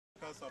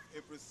because of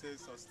April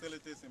 6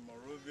 hostilities in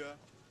Monrovia,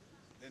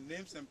 the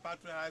name St.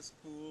 Patrick High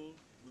School,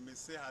 we may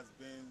say, has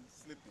been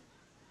sleeping.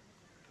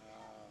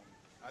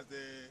 As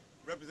the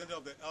representative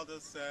of the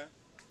elders said,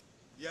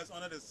 yes,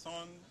 under the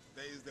sun,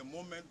 there is the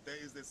moment, there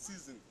is the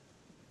season.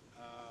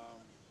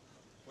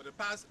 For the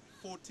past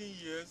 14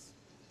 years,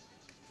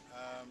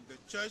 the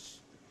church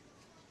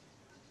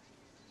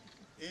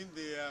in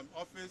the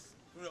office,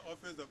 through the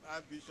office of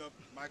Archbishop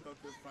Michael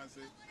Chris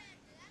Francis,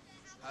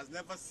 has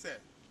never said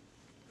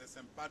that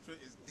St. Patrick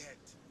is dead.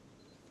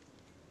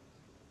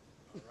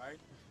 All right?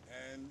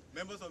 And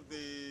members of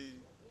the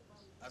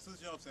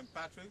Association of St.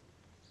 Patrick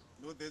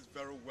know this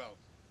very well.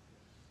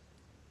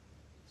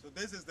 So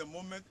this is the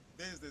moment,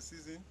 this is the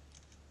season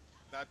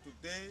that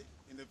today,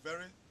 in a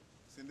very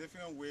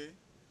significant way,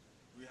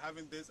 we're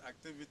having this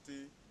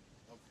activity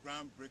of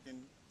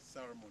groundbreaking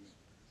ceremony.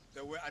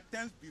 There were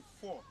attempts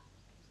before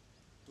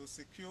to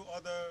secure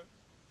other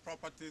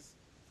properties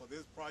for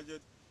this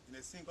project in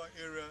a single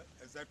area,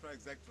 etc.,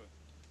 etc.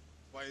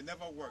 But it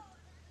never worked.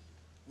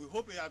 We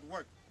hope it had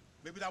worked.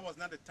 Maybe that was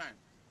not the time.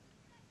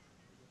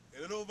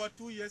 A little over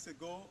 2 years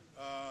ago,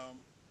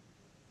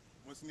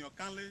 Monsignor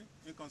Canley,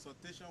 in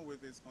consultation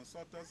with his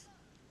consultants,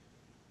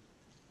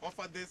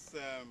 offered this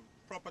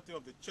property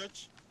of the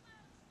church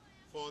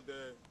for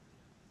the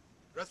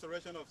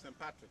restoration of St.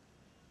 Patrick.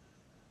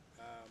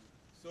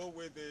 So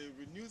with a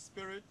renewed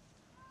spirit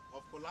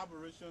of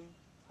collaboration,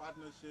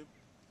 partnership,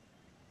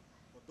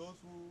 for those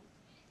who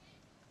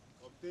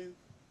obtain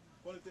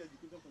quality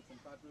education from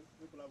St. Patrick,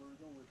 in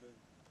collaboration with the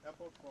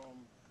effort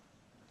from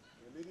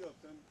the Lady of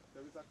St.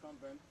 Teresa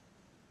Convent,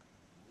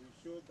 we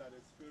showed that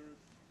the spirit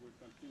will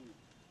continue.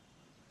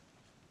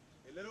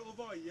 A little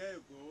over a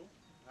year ago,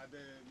 at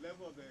the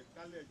level of the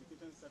Cali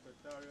Education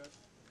Secretariat,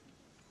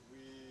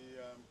 we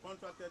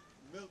contracted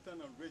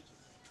Milton and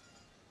Riches.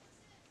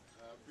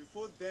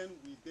 Before then,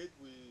 we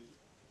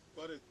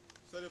got a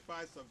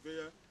certified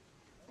surveyor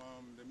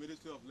from the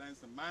Ministry of Lands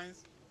and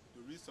Mines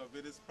to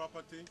resurvey this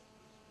property.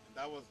 And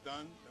that was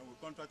done. Then we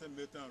contracted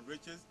Milton and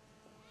Riches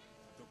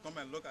to come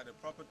and look at the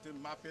property,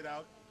 map it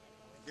out,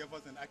 and give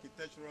us an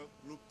architectural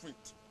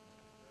blueprint.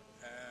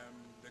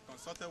 They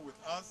consulted with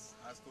us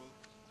as to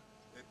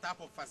the type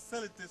of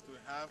facilities to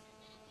have,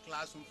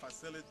 classroom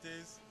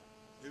facilities,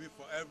 maybe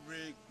for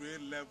every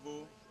grade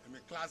level,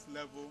 class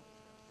level,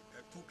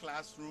 2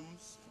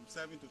 classrooms from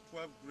 7th to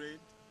 12th grade,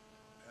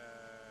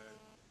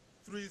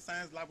 3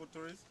 science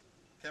laboratories,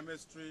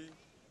 chemistry,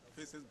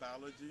 physics,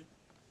 biology,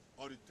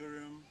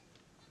 auditorium,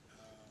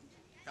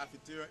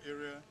 cafeteria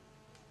area.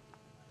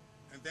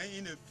 And then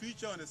in the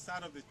future, on the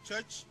side of the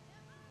church,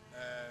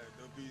 there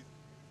will be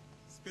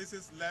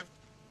spaces left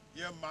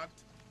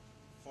earmarked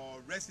for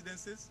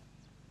residences.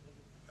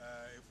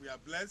 If we are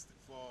blessed,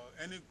 for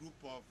any group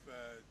of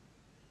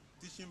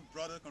teaching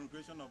brothers,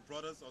 congregation of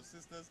brothers or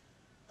sisters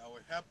that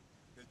will help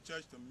the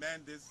church to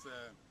man this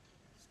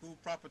school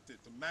property,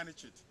 to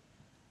manage it.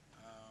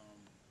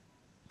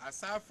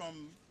 Aside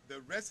from the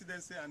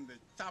residency and the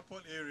chapel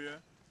area,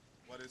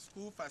 for the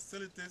school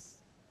facilities,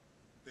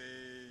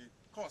 the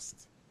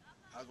cost,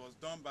 as was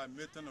done by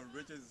Milton and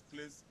Riches, is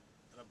placed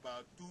at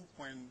about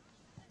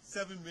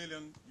 $2.7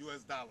 million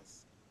US.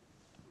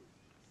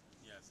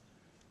 Yes.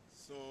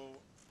 So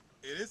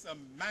it is a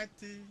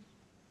mighty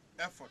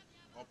effort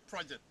or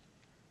project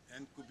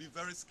and could be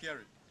very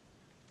scary,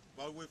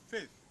 but with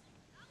faith,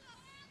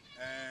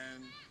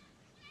 and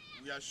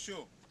we are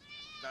sure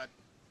that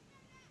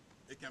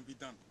it can be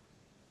done.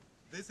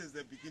 This is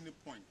the beginning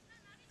point,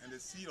 and the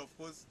seed, of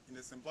course, in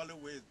a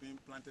symbolic way is being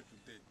planted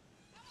today.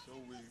 So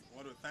we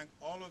want to thank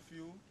all of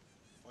you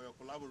for your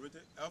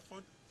collaborative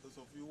effort, those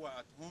of you who are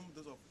at home,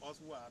 those of us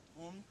who are at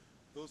home,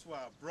 those who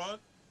are abroad,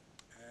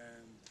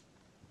 and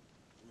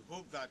we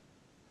hope that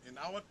in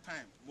our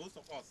time, most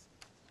of us,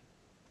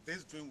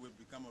 this dream will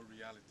become a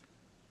reality.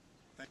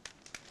 Thank you.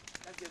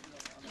 Thank you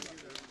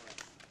very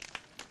much.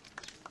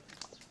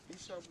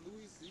 Bishop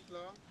Louis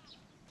Ziegler,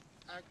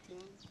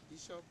 Acting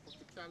Bishop of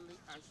the Catholic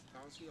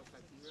Archdiocese of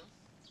Nigeria,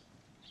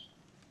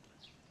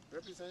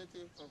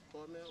 representative of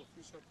government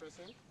official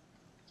present,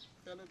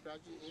 fellow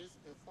graduates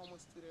and former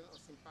student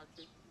of St.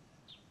 Patrick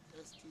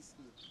STC,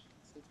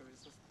 St.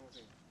 Teresa's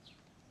Convent,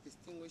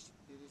 distinguished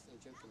ladies and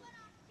gentlemen.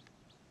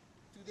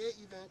 Today's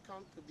event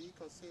comes to be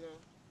considered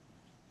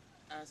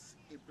as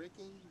a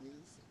breaking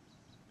news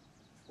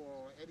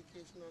for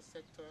educational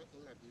sector in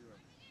Liberia.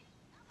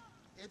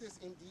 It is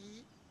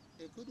indeed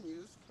a good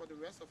news for the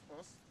rest of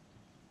us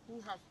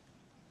who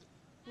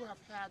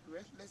have had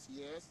restless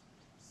years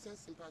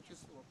since St.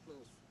 Patrick's was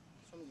closed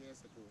some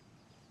years ago.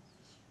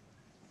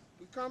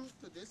 We come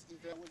to this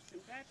event with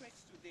St.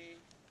 Patrick's today.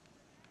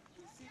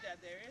 We see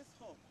that there is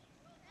hope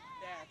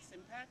that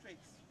St.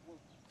 Patrick's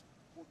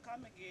will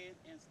come again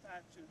and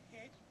start to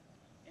hit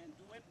and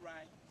do it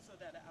right so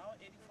that our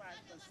 85%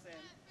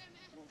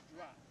 will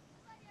drop.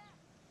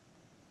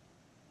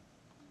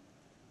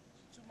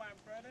 To my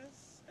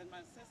brothers and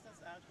my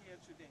sisters out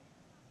here today,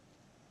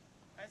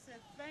 I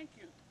said thank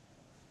you.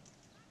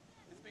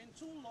 It's been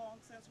too long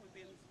since we've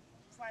been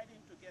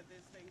fighting to get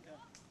this thing done.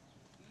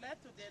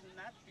 Let today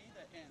not be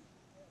the end,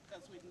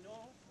 because we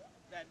know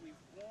that we've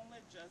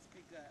only just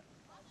begun.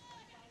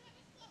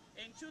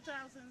 In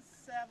 2007,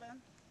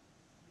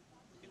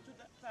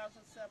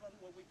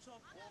 when we took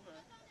over,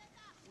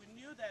 we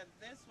knew that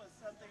this was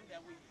something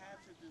that we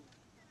had to do.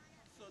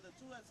 So the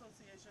two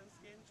associations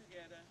came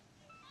together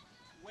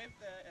with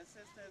the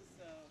assistance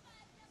of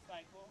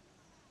FICO,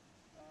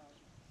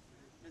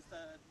 Mr.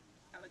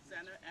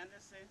 Alexander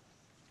Anderson,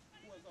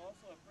 who was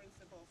also a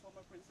principal,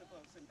 former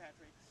principal of St.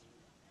 Patrick's,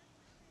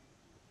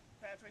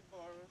 Patrick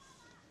Boros,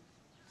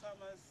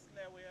 Thomas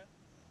Lewier,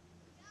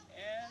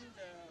 and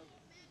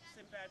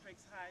St.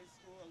 Patrick's High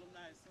School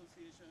Alumni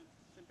Association,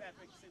 St.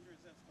 Patrick's St.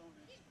 Joseph's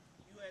Convent,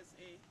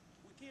 USA.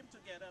 We came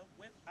together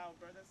with our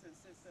brothers and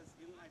sisters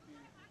in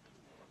Liberia.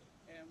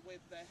 And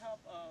with the help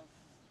of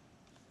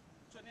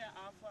Tonya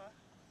Alpha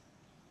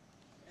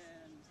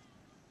and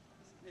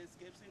Ms.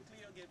 Gibson,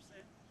 Cleo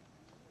Gibson,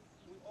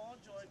 we all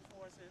joined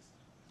forces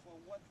for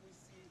what we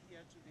see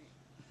here today.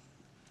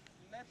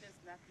 Let this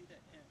not be the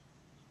end.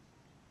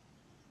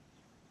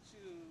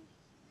 To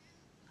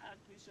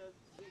Archbishop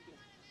Ziegler,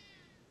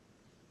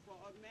 for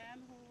a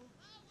man who,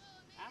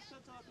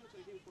 after talking to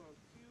him for a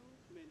few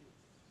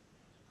minutes,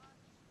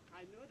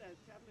 I know that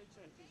Catholic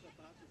Church is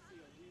about to see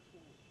a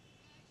reform.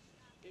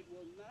 It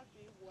will not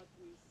be what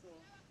we saw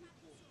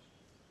before.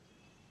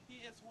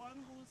 He is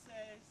one who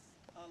says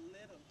a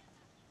little,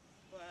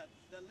 but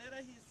the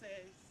little he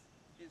says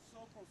is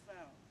so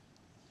profound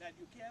that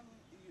you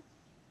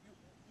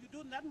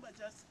do nothing but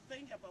just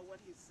think about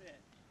what he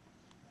said.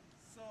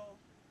 So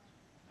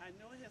I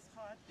know his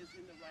heart is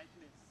in the right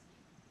place.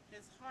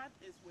 His heart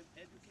is with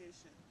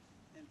education,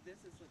 and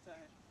this is the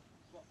time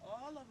for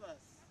all of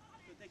us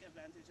to take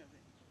advantage of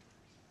it.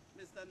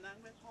 Mr.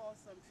 Nangwe called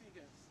some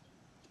figures.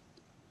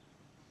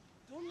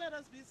 Don't let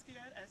us be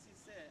scared, as he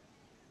said.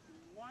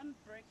 One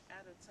brick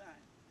at a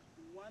time,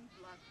 one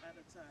block at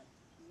a time,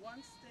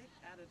 one stick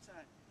at a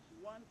time,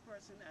 one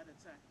person at a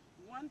time,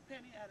 one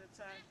penny at a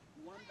time,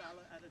 $1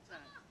 at a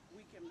time.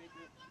 We can make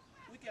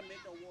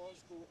the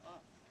walls go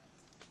up.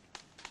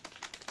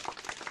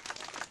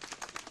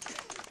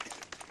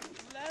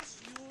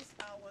 Let's use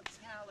our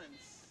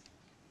talents.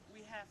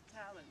 We have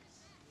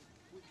talents.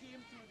 We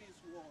came through these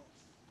walls.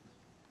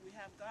 We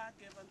have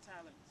God-given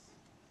talents.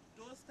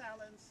 Those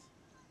talents,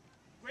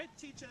 great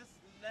teachers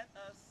let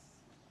us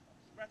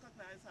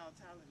recognize our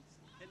talents,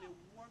 and they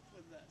work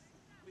with us.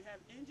 We have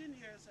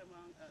engineers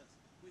among us.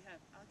 We have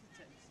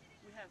architects.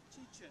 We have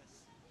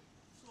teachers.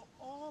 So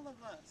all of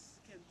us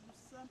can do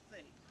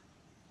something.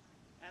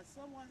 As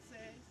someone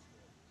says,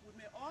 we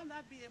may all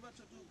not be able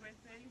to do great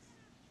things,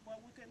 but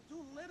we can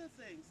do little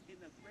things in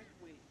a great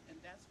way, and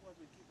that's what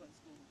will keep us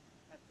going.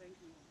 I thank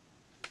you.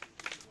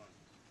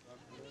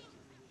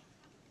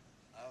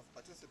 I've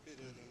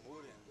participated in more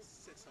than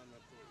 600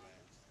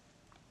 programs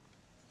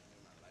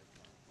in my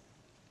lifetime.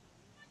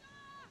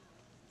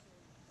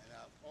 And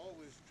I've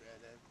always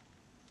dreaded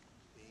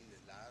being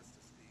the last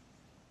to speak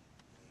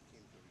when it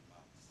came to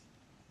remarks.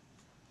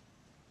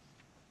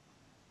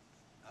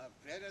 I've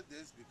dreaded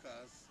this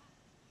because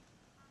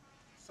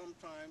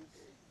sometimes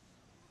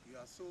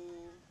you are so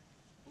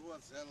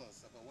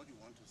overzealous about what you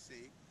want to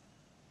say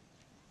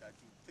that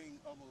you think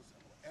almost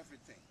about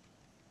everything.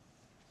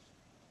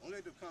 Only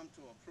to come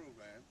to a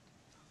program,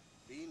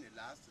 being the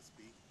last to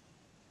speak,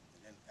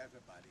 and then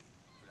everybody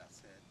would have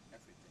said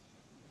everything.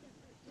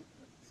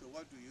 So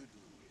what do? You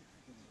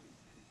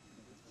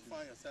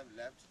find yourself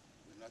left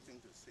with nothing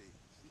to say.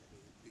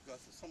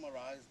 Because to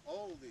summarize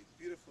all the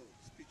beautiful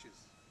speeches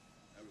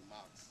and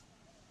remarks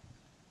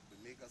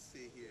will make us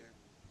stay here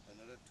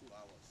another 2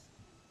 hours.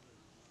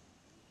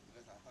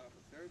 Because I have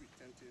a very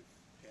retentive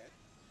head,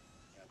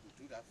 and I could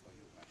do that for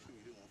you. I'm sure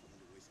you don't want for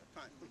me to waste your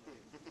time.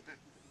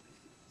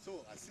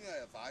 So, as senior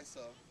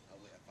advisor, I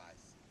will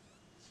advise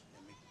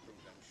and make the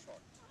program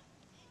short.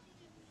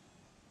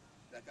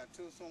 Like I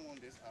told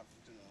someone this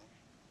afternoon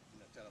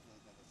in a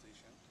telephone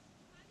conversation,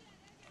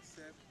 I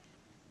said,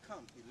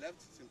 come, he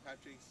left St.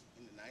 Patrick's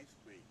in the 9th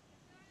grade.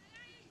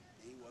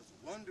 And he was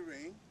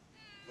wondering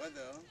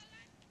whether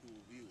he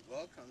would be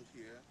welcomed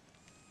here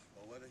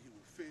or whether he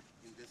would fit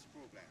in this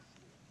program.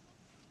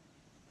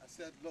 I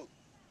said, look,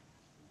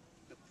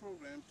 the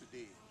program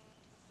today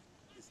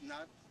is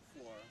not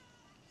for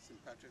St.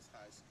 Patrick's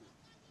High School.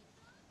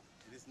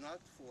 It is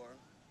not for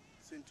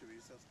St.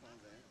 Teresa's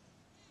Convent.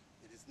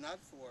 It is not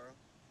for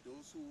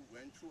those who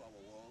went through our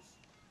walls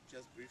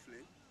just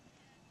briefly,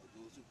 or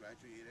those who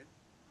graduated.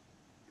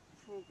 The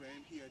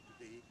program here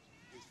today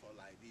is for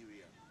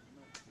Liberia.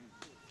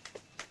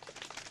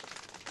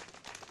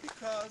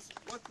 Because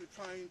what we're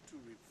trying to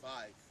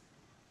revive,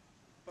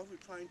 what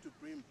we're trying to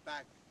bring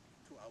back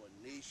to our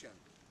nation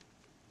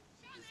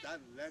is that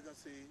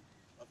legacy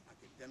of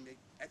academic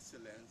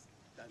excellence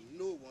that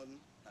no one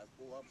has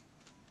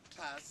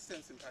overpassed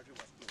since St. Patrick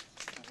was closed.